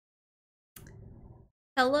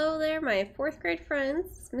Hello there, my fourth grade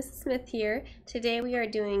friends. Mrs. Smith here. Today we are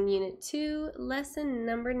doing Unit 2, Lesson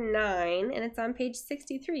number 9, and it's on page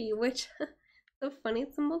 63, which, so funny,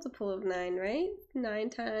 it's a multiple of 9, right? 9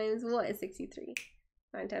 times, what is 63?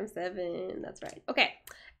 9 times 7, that's right. Okay,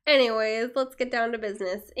 anyways, let's get down to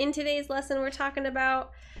business. In today's lesson, we're talking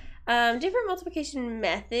about different multiplication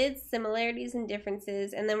methods, similarities and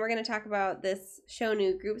differences, and then we're going to talk about this show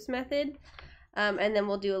new groups method. And then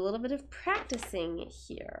we'll do a little bit of practicing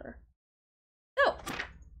here. So,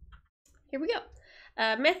 here we go.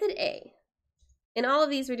 Method A. In all of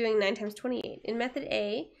these, we're doing 9 times 28. In method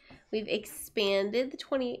A, we've expanded the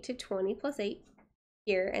 28 to 20 plus 8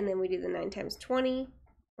 here, and then we do the 9 times 20,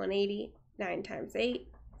 180, 9 times 8,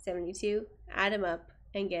 72, add them up,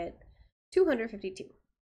 and get 252,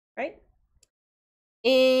 right?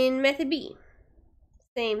 In method B,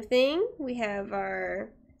 same thing. We have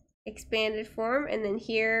our expanded form, and then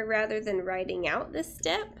here, rather than writing out this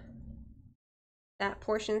step, that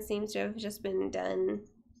portion seems to have just been done,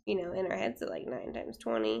 in our heads. So like 9 times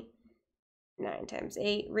 20, 9 times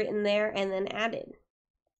 8 written there and then added.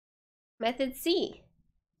 Method C,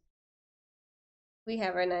 we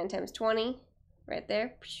have our 9 times 20 right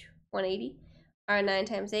there, 180. Our 9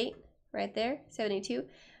 times 8 right there, 72.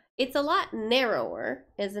 It's a lot narrower,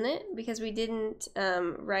 isn't it? Because we didn't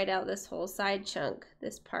write out this whole side chunk.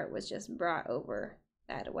 This part was just brought over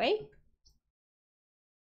that way.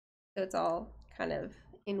 So it's all kind of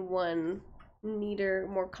in one neater,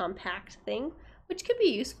 more compact thing, which could be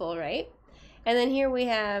useful, right? And then here we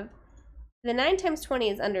have the 9 times 20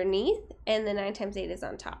 is underneath, and the 9 times 8 is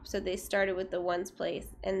on top. So they started with the ones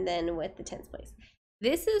place and then with the tens place.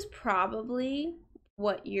 This is probably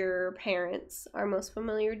what your parents are most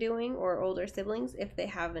familiar doing, or older siblings, if they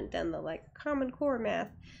haven't done the Common Core math.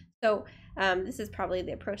 So this is probably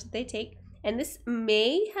the approach that they take. And this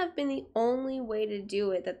may have been the only way to do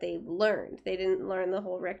it that they've learned. They didn't learn the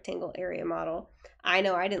whole rectangle area model. I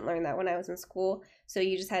know I didn't learn that when I was in school. So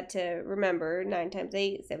you just had to remember 9 times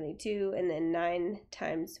 8, 72, and then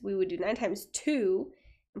we would do 9 times 2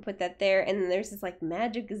 and put that there. And then there's this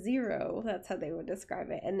magic 0. That's how they would describe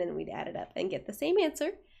it. And then we'd add it up and get the same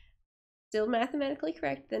answer. Still mathematically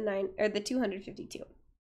correct, the 252.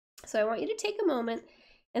 So I want you to take a moment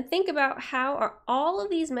and think about how all of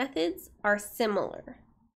these methods are similar.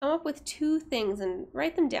 Come up with 2 things and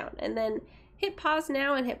write them down, and then hit pause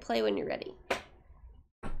now and hit play when you're ready.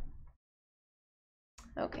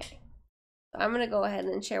 Okay, so I'm going to go ahead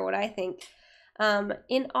and share what I think.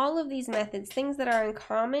 In all of these methods, things that are in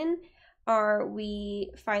common are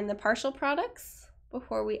we find the partial products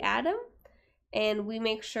before we add them, and we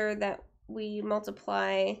make sure that we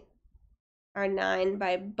multiply our 9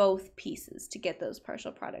 by both pieces to get those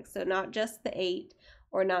partial products. So not just the 8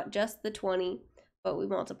 or not just the 20, but we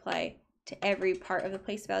multiply to every part of the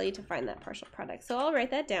place value to find that partial product. So I'll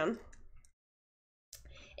write that down.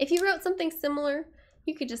 If you wrote something similar,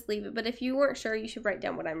 you could just leave it, but if you weren't sure, you should write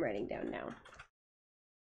down what I'm writing down now.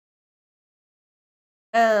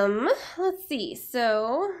 Let's see.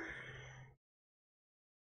 So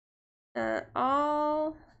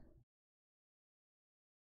all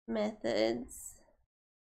methods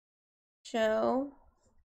show,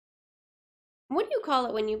 what do you call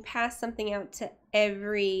it when you pass something out to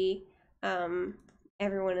everyone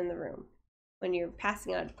in the room? When you're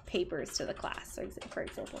passing out papers to the class, for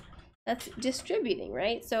example. That's distributing,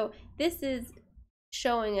 right? So this is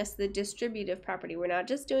showing us the distributive property. We're not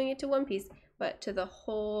just doing it to one piece, but to the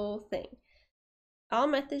whole thing. All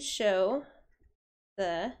methods show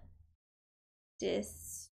the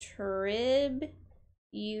distributive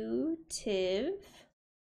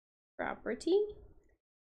property.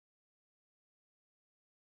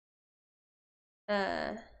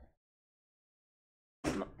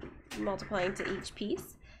 Multiplying to each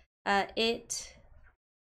piece.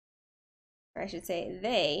 Or I should say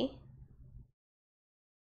they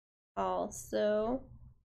also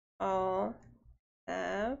all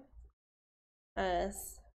have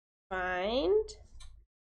us find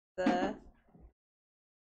the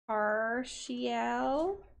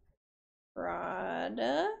partial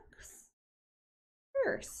products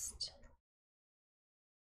first.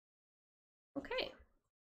 Okay.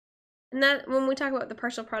 And that, when we talk about the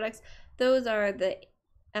partial products, those are the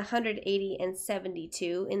 180 and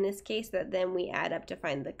 72 in this case that then we add up to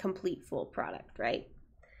find the complete full product, right?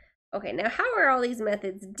 Okay, now how are all these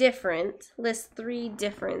methods different? List 3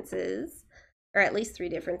 differences, or at least 3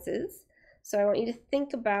 differences. So I want you to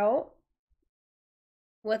think about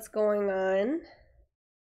what's going on.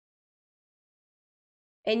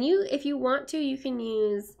 And if you want to, you can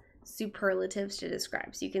use superlatives to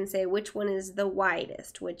describe. So you can say which one is the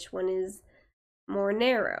widest, which one is more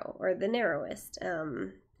narrow, or the narrowest,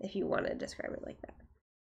 if you want to describe it like that.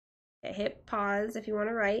 Okay, hit pause if you want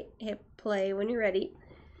to write, hit play when you're ready.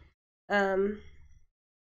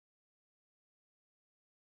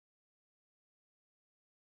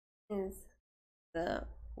 Is the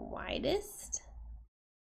widest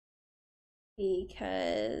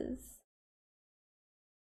because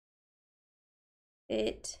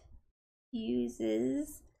it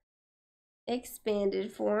uses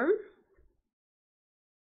expanded form.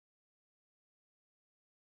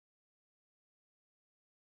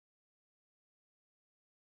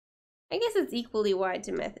 I guess it's equally wide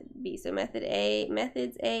to method B. So methods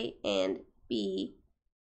A and B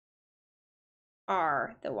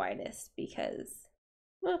are the widest because,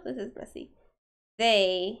 well, this is messy.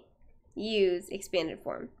 They use expanded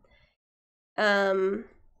form.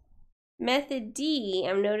 Method D,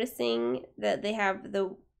 I'm noticing that they have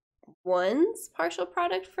the ones partial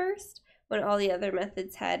product first when all the other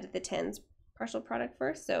methods had the tens partial product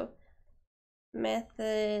first. So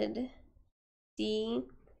method D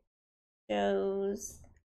shows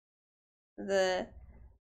the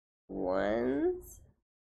ones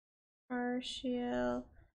partial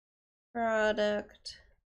product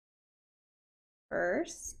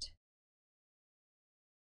first.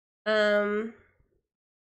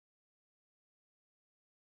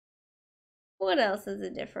 What else is a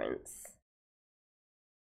difference?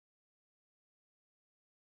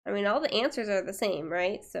 I mean, all the answers are the same,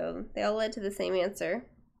 right? So they all led to the same answer.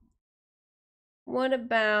 What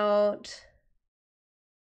about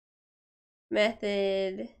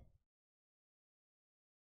method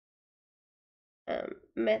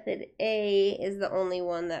method A is the only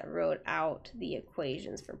one that wrote out the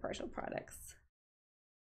equations for partial products.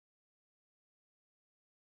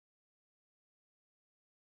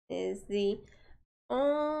 Is the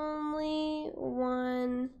only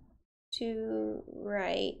one to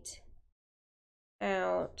write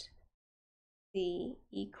out the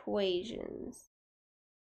equations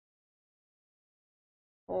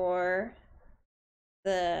for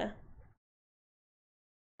the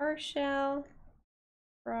partial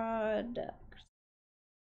product.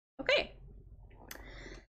 Okay.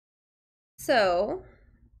 So,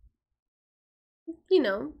 you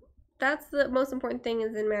know, that's the most important thing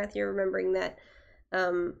is in math, you're remembering that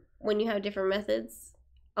when you have different methods,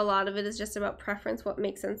 a lot of it is just about preference, what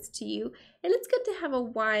makes sense to you. And it's good to have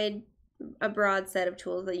a broad set of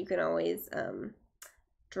tools that you can always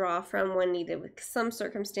draw from when needed. With some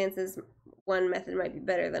circumstances, one method might be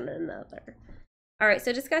better than another. All right,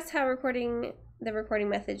 so discuss how the recording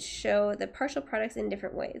methods show the partial products in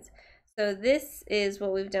different ways. So this is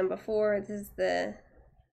what we've done before. This is the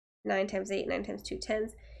 9 times 8, 9 times 2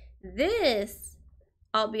 tens. This,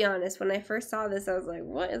 I'll be honest, when I first saw this, I was like,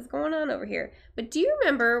 what is going on over here? But do you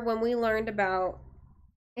remember when we learned about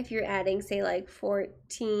if you're adding, say, like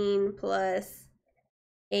 14 plus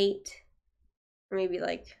 8, or maybe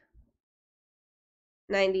like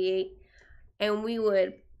 98, and we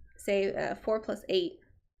would say 4 plus 8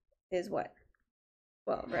 is what?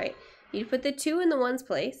 12, right? You'd put the 2 in the ones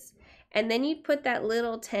place, and then you'd put that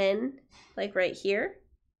little 10 like right here.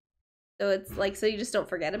 So it's like, so you just don't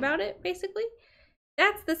forget about it, basically.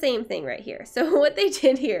 That's the same thing right here. So what they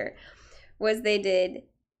did here was they did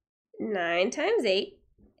 9 times 8,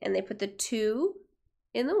 and they put the 2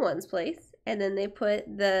 in the ones place, and then they put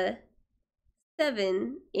the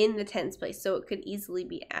 7 in the tens place, so it could easily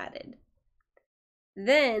be added.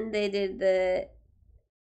 Then they did the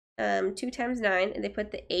 2 times 9, and they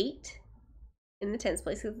put the 8 in the tens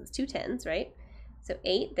place because it's 2 tens, right? So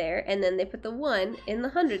 8 there, and then they put the 1 in the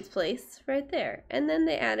hundreds place right there. And then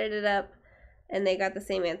they added it up, and they got the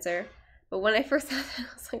same answer. But when I first saw that, I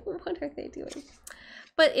was like, what are they doing?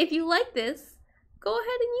 But if you like this, go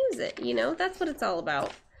ahead and use it. You know, that's what it's all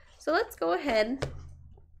about. So let's go ahead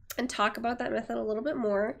and talk about that method a little bit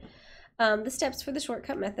more. The steps for the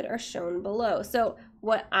shortcut method are shown below. So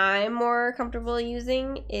what I'm more comfortable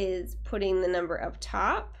using is putting the number up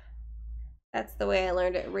top. That's the way I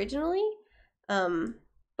learned it originally.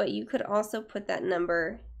 But you could also put that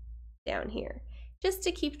number down here just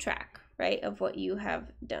to keep track, right, of what you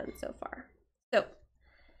have done so far. So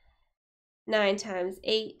 9 times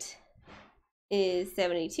 8 is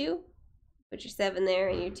 72. Put your 7 there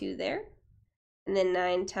and your 2 there. And then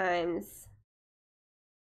 9 times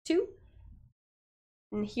 2.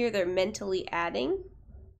 And here they're mentally adding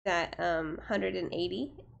that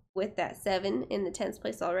 180 with that 7 in the tens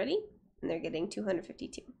place already. And they're getting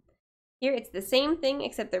 252. Here it's the same thing,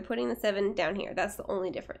 except they're putting the 7 down here. That's the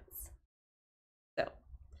only difference. So,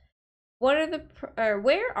 where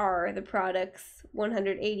are the products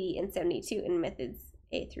 180 and 72 in methods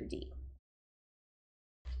A through D?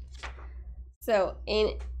 So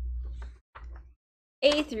in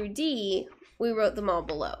A through D, we wrote them all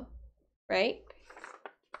below, right?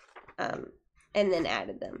 And then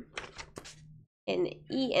added them. In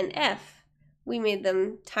E and F, we made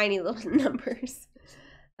them tiny little numbers.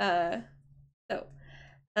 They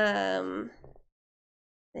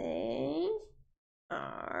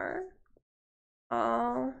are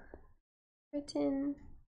all written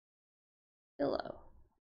below.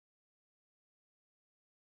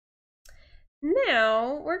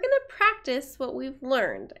 Now we're going to practice what we've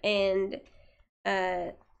learned, and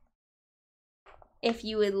if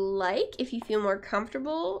you would like, if you feel more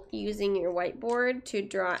comfortable using your whiteboard to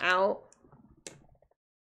draw out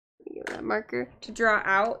that marker to draw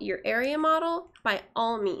out your area model, by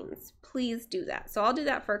all means, please do that. So I'll do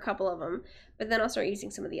that for a couple of them, but then I'll start using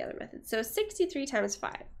some of the other methods. So 63 times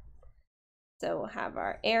 5. So we'll have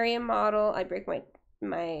our area model. I break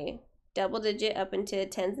my double digit up into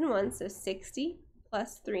tens and ones, so 60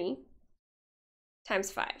 plus 3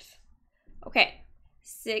 times 5. Okay,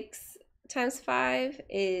 6 times 5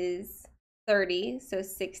 is 30, so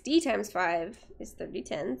 60 times 5 is 30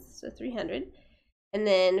 tens, so 300. And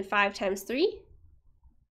then 5 times 3,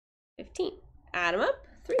 15. Add them up,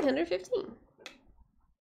 315.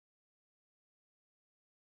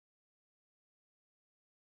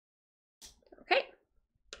 Okay.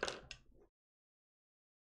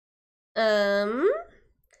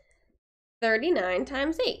 39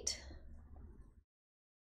 times 8.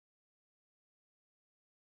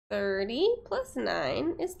 30 plus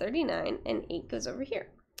 9 is 39, and 8 goes over here.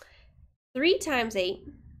 3 times 8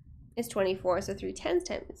 is 24, so 3 tens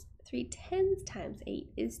times 8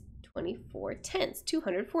 is 24 tenths,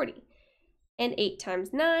 240. And 8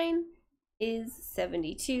 times 9 is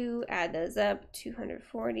 72. Add those up,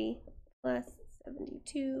 240 plus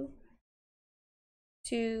 72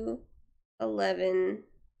 to 11,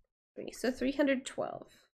 3. So 312.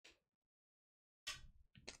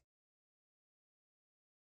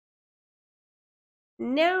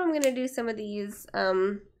 Now I'm going to do some of these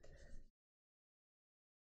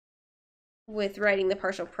with writing the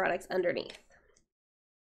partial products underneath.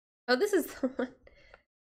 Oh, this is the one.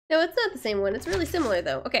 No, it's not the same one. It's really similar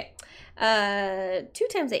though. Okay. 2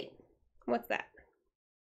 times 8. What's that?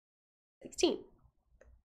 16.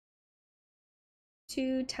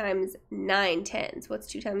 2 times 9 tens. What's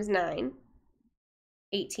 2 times 9?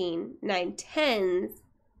 18. 9 tens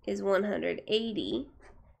is 180.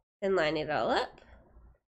 Then line it all up.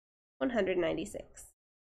 196.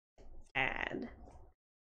 Add.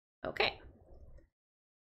 Okay.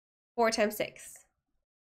 4 times 6.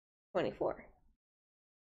 24.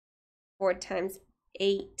 4 times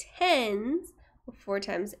 8 tens. 4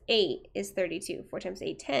 times 8 is 32. 4 times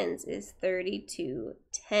 8 tens is 32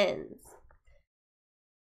 tens.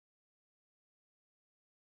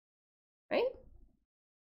 Right?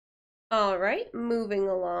 All right, moving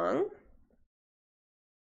along.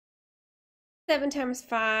 7 times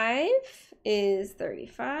 5 is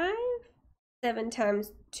 35. 7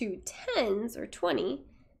 times 2 tens, or 20.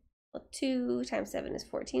 Well, 2 times 7 is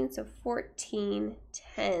 14, so 14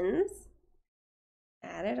 tens.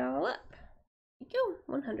 Add it all up. There you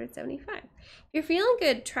go, 175. If you're feeling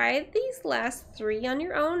good, try these last 3 on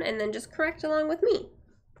your own and then just correct along with me.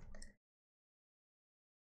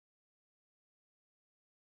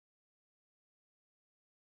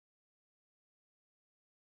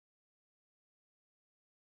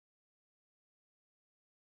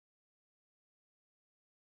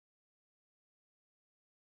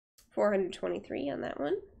 $423 on that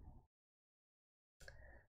one.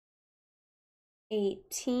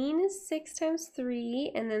 18 is 6 times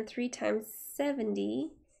 3, and then 3 times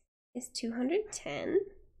 70 is 210.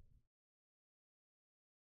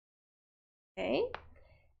 Okay.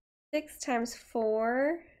 6 times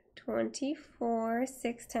 4, 24.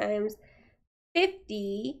 6 times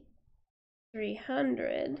 50,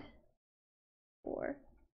 300. 4,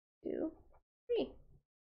 2, 3.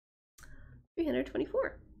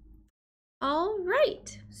 324. All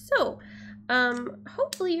right. So,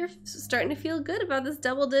 hopefully you're starting to feel good about this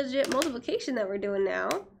double-digit multiplication that we're doing now.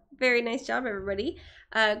 Very nice job, everybody.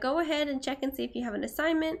 Go ahead and check and see if you have an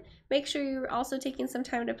assignment. Make sure you're also taking some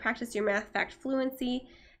time to practice your math fact fluency,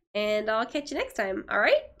 and I'll catch you next time. All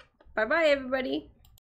right? Bye-bye, everybody.